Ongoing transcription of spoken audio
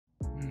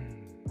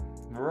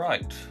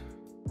Right.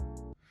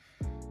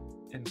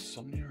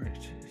 Insomnia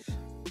it is.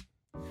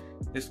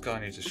 This guy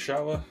needs a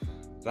shower.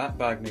 That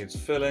bag needs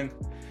filling.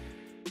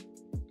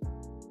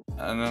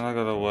 And then I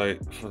gotta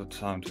wait for the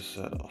time to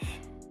set off.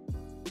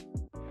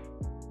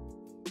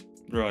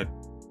 Right,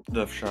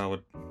 I've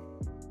showered.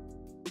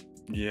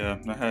 Yeah,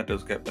 my hair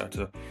does get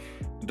better.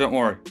 Don't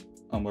worry,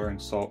 I'm wearing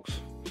socks,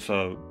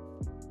 so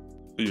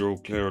you're all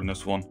clear on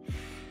this one.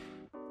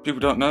 People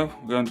don't know,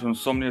 we're going to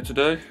Insomnia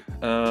today,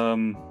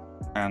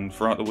 and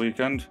throughout the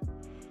weekend.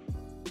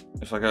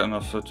 If I get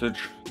enough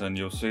footage, then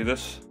you'll see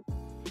this.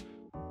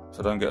 If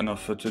I don't get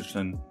enough footage,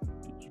 then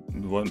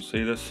you won't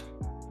see this.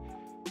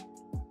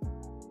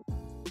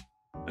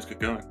 Let's get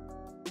going.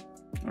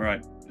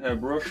 Alright,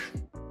 hairbrush.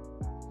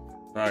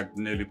 Bag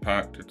nearly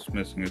packed, it's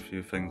missing a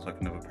few things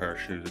like another pair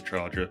of shoes, a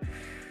charger,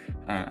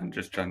 and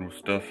just general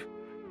stuff.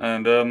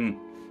 And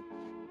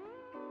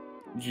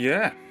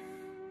yeah,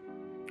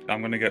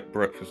 I'm gonna get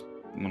breakfast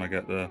when I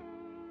get there,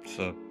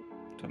 so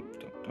don't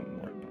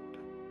worry about that.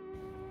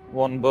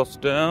 One bus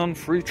down,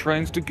 3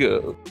 trains to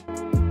go.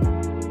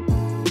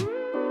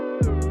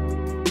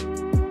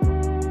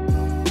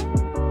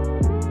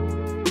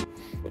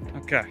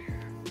 Okay,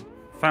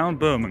 found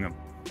Birmingham.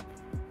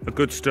 A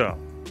good start.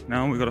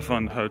 Now we've got to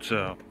find the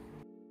hotel.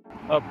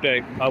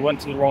 Update, I went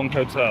to the wrong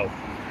hotel.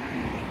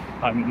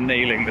 I'm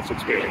nailing this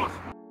experience.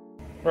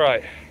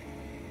 Right,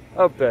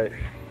 update.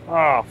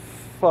 Ah,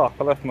 fuck,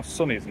 I left my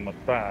sunnies in my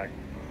bag.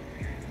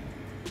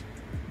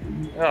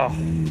 Oh.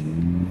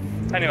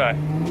 Anyway,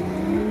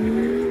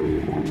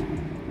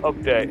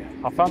 update.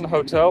 I found the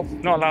hotel,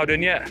 not allowed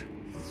in yet.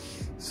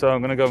 So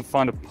I'm gonna go and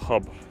find a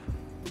pub.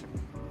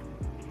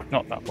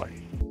 Not that way.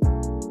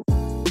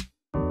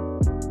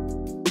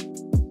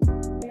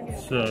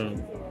 So,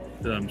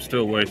 I'm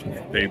still waiting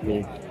for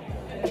people,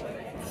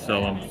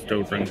 so I'm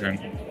still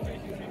drinking.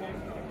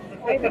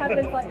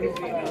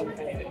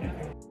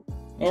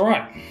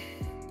 Alright,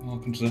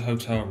 welcome to the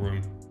hotel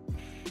room.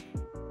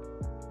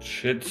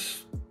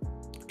 Shit's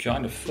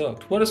kind of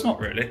fucked. Well, it's not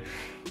really.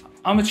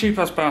 I'm a cheap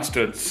ass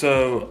bastard,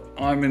 so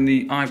I'm in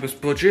the Ibis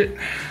budget.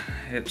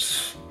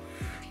 It's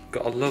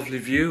got a lovely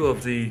view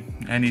of the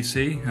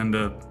NEC and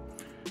a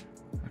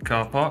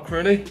car park,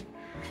 really.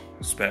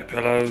 Spare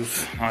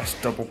pillows, nice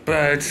double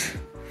bed,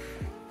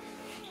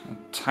 a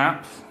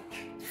tap,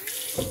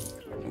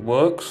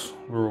 works,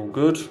 we're all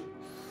good,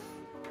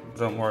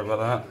 don't worry about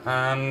that,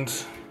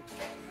 and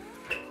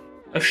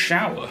a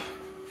shower.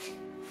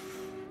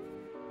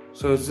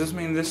 So does this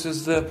mean this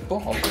is the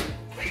bog?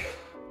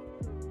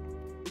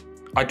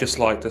 I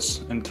dislike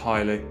this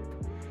entirely.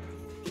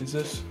 Is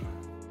this?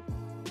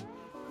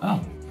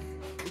 Oh.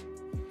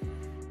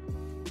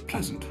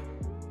 Pleasant.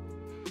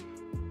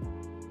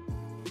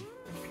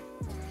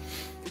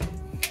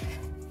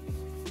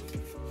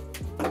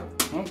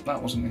 Oh,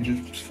 that wasn't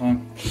needed, it's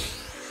fine.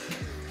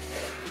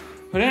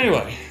 But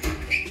anyway,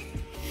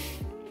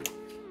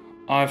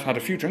 I've had a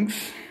few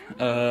drinks.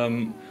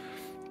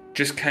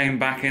 Just came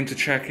back in to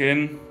check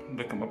in,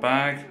 look at my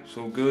bag, it's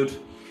all good.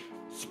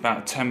 It's about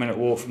a 10-minute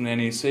walk from the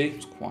NEC.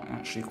 It's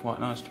actually quite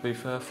nice, to be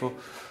fair, for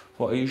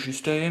what I usually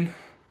stay in.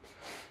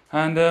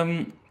 And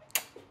I'm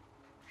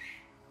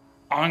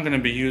going to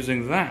be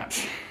using that.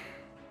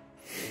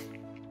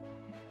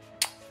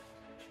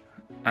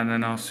 And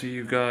then I'll see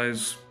you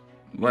guys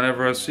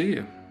whenever I see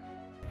you.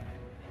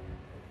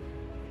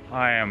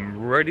 I am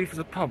ready for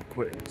the pub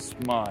quiz.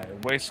 My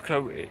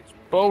waistcoat is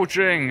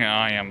bulging.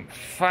 I am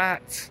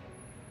fat.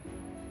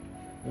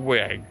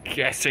 We're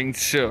getting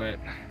to it.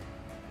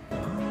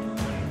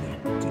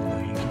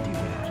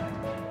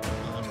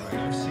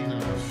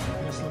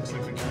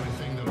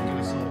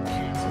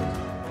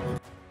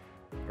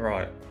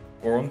 Right,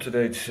 we're on to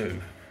day 2,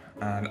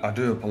 and I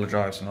do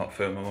apologise for not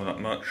filming all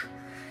that much.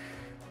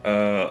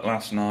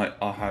 Last night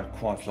I had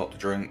quite a lot to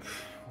drink.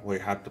 We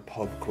had the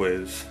pub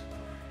quiz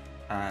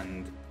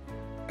and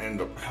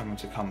ended up having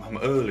to come home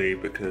early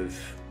because,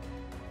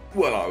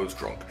 well, I was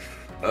drunk,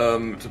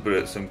 to put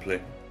it simply.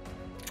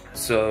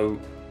 So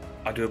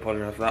I do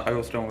apologise for that. I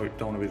also don't want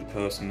to be the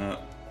person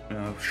that, you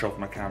know, shoves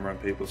my camera in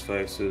people's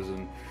faces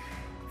and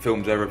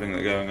films everything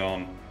that's going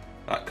on,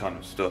 that kind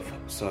of stuff.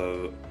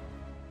 So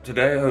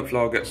today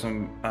hopefully I'll get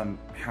some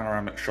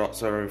panoramic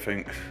shots of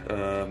everything.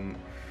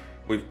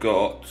 We've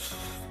got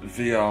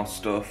VR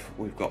stuff,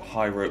 we've got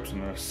high ropes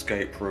in an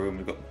escape room,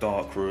 we've got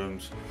dark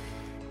rooms.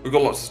 We've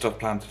got lots of stuff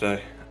planned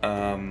today.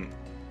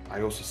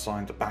 I also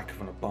signed the back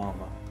of an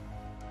Obama.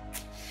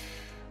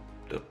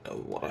 Don't know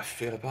what I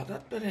feel about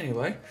that, but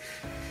anyway.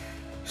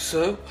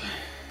 So,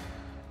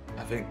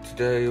 I think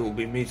today we'll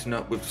be meeting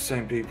up with the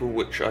same people,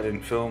 which I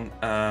didn't film,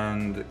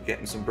 and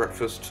getting some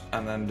breakfast,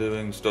 and then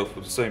doing stuff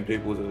with the same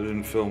people that I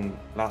didn't film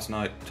last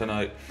night,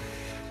 tonight.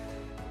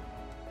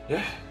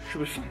 Yeah, should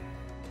be fun.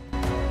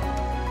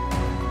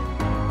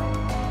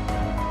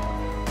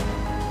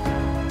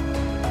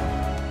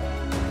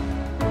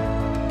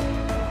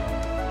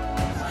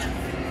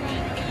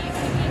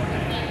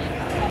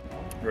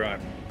 Right,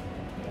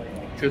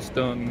 just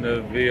done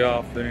the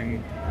VR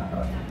thing.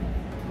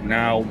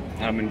 Now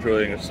I'm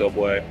enjoying a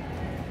Subway.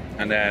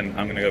 and then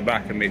I'm gonna go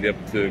back and meet the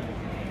other two,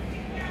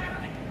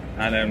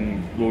 and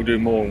then we'll do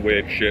more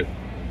weird shit.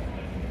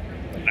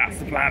 That's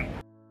the plan.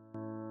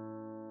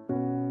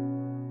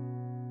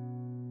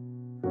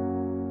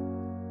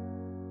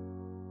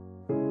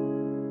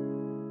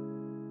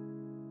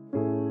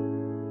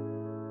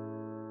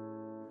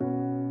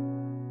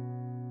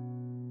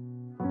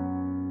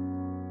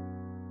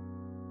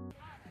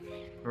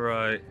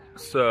 Right,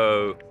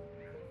 so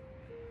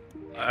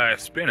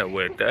it's been a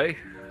weird day,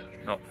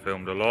 not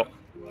filmed a lot.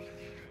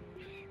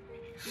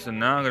 So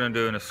now I'm going to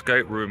do an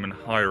escape room in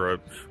high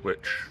ropes,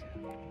 which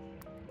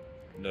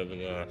over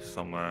there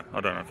somewhere. I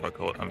don't know if I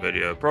caught it on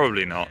video,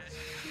 probably not.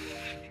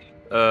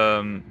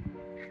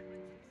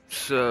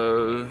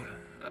 So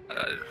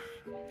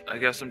I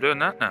guess I'm doing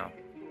that now.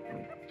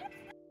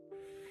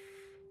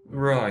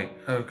 Right,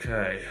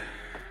 okay.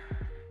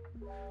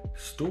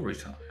 Story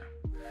time.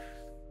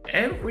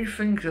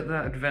 Everything at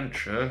that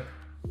adventure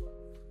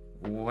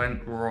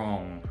went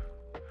wrong.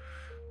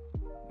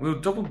 We were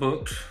double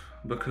booked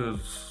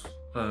because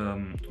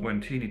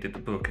when Teeny did the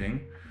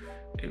booking,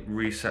 it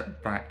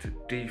reset back to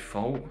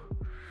default,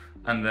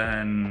 and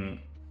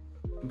then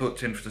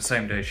booked in for the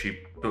same day she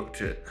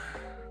booked it.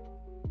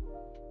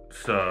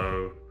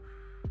 So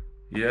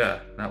yeah,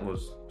 that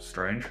was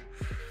strange.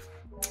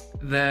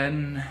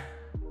 Then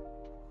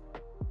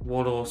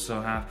what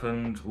also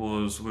happened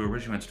was we were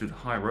originally meant to do the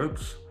high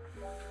ropes.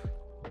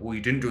 We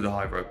didn't do the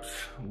high ropes.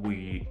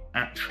 We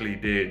actually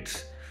did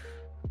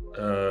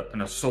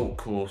an assault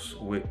course,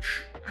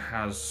 which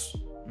has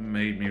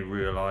made me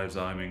realise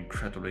I'm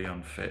incredibly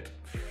unfit.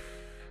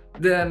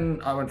 Then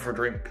I went for a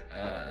drink,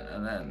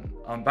 and then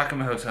I'm back in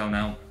my hotel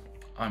now.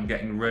 I'm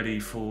getting ready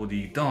for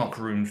the dark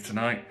rooms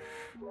tonight,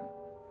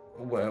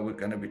 where we're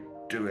going to be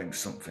doing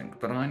something.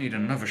 But I need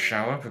another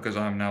shower because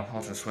I'm now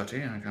hot and sweaty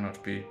and I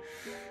cannot be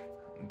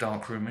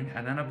dark rooming,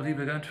 and then I believe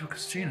we're going to a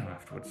casino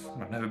afterwards.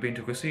 I've never been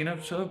to a casino,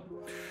 so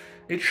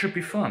it should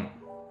be fun.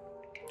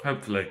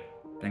 Hopefully,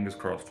 fingers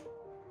crossed.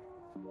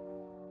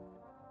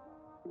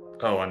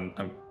 Oh, I'm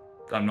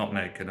not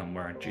naked. I'm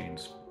wearing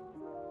jeans.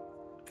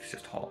 It's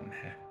just hot in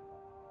here.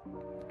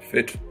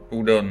 Fit,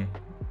 all done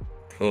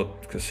for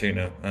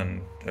casino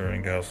and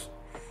everything else.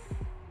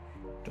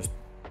 Just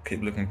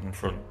keep looking from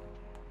front.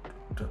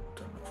 Don't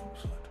look from the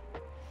side.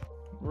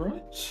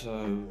 Right,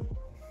 so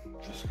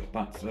just got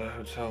back to the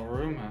hotel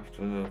room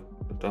after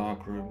the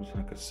dark rooms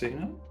and a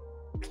casino.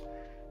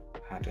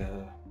 Had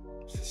a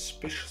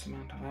suspicious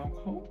amount of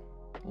alcohol,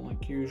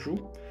 like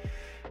usual.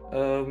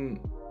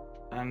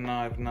 And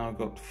I've now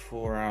got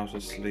 4 hours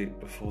of sleep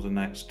before the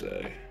next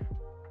day.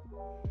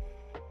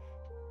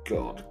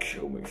 God,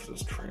 kill me for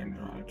this train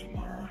ride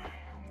tomorrow.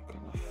 I'm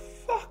gonna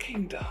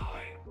fucking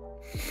die.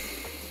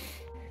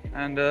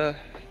 And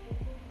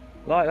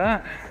like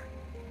that,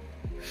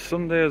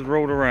 Sunday has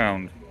rolled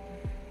around.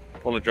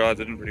 Apologise, I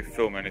didn't really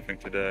film anything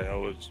today.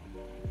 I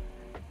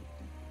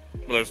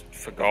just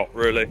forgot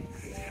really.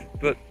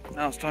 But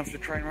now it's time for the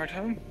train ride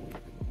home.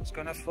 Let's go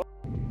and have fun.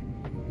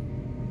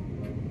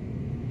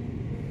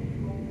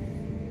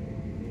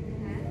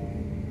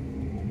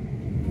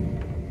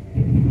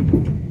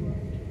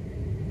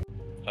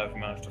 I've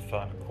managed to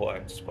find a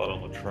quiet spot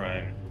on the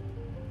train,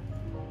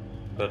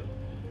 but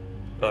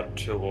I'm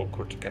too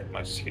awkward to get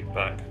my seat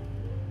back.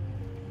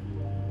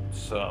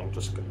 So I'm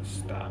just gonna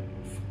stand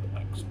for the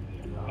next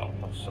hour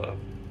or so.